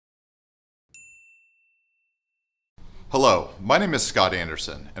Hello, my name is Scott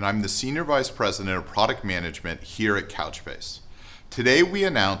Anderson, and I'm the Senior Vice President of Product Management here at Couchbase. Today we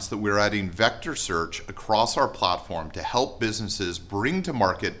announced that we're adding vector search across our platform to help businesses bring to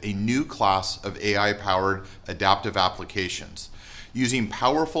market a new class of AI-powered adaptive applications using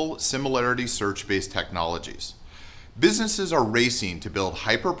powerful similarity search-based technologies. Businesses are racing to build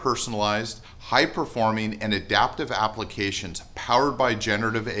hyper-personalized, high-performing, and adaptive applications powered by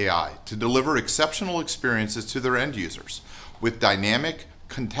generative AI to deliver exceptional experiences to their end users with dynamic,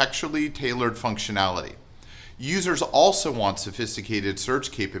 contextually tailored functionality. Users also want sophisticated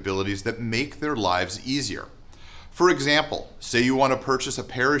search capabilities that make their lives easier. For example, say you want to purchase a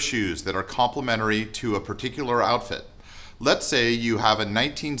pair of shoes that are complementary to a particular outfit. Let's say you have a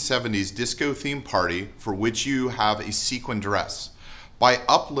 1970s disco themed party for which you have a sequin dress. By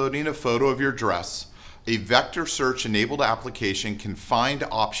uploading a photo of your dress, a vector search enabled application can find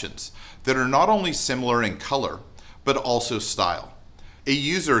options that are not only similar in color, but also style. A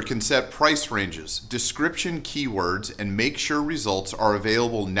user can set price ranges, description keywords, and make sure results are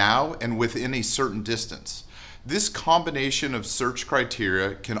available now and within a certain distance. This combination of search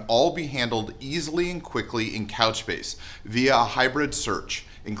criteria can all be handled easily and quickly in Couchbase via a hybrid search,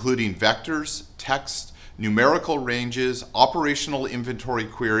 including vectors, text, numerical ranges, operational inventory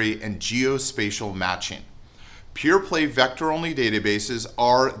query, and geospatial matching. Pure-play vector-only databases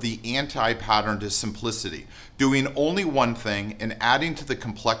are the anti-pattern to simplicity, doing only one thing and adding to the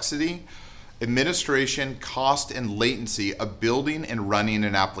complexity, administration, cost, and latency of building and running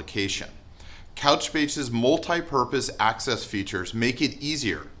an application. Couchbase's multi-purpose access features make it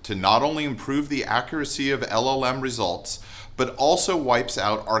easier to not only improve the accuracy of LLM results, but also wipes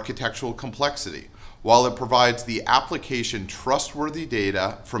out architectural complexity, while it provides the application trustworthy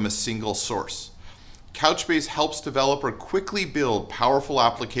data from a single source. Couchbase helps developers quickly build powerful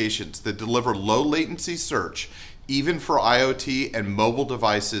applications that deliver low latency search, even for IoT and mobile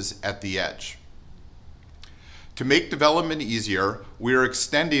devices at the edge. To make development easier, we are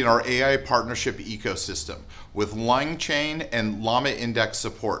extending our AI partnership ecosystem with LangChain and Llama Index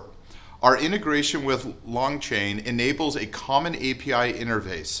support. Our integration with LangChain enables a common API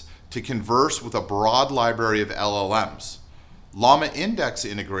interface to converse with a broad library of LLMs. Llama Index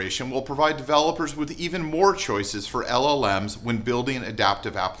integration will provide developers with even more choices for LLMs when building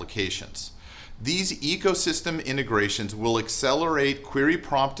adaptive applications. These ecosystem integrations will accelerate query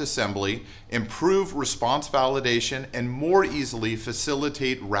prompt assembly, improve response validation, and more easily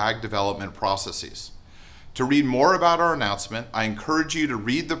facilitate RAG development processes. To read more about our announcement, I encourage you to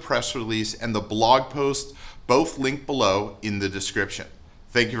read the press release and the blog post, both linked below in the description.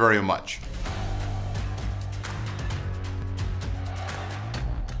 Thank you very much.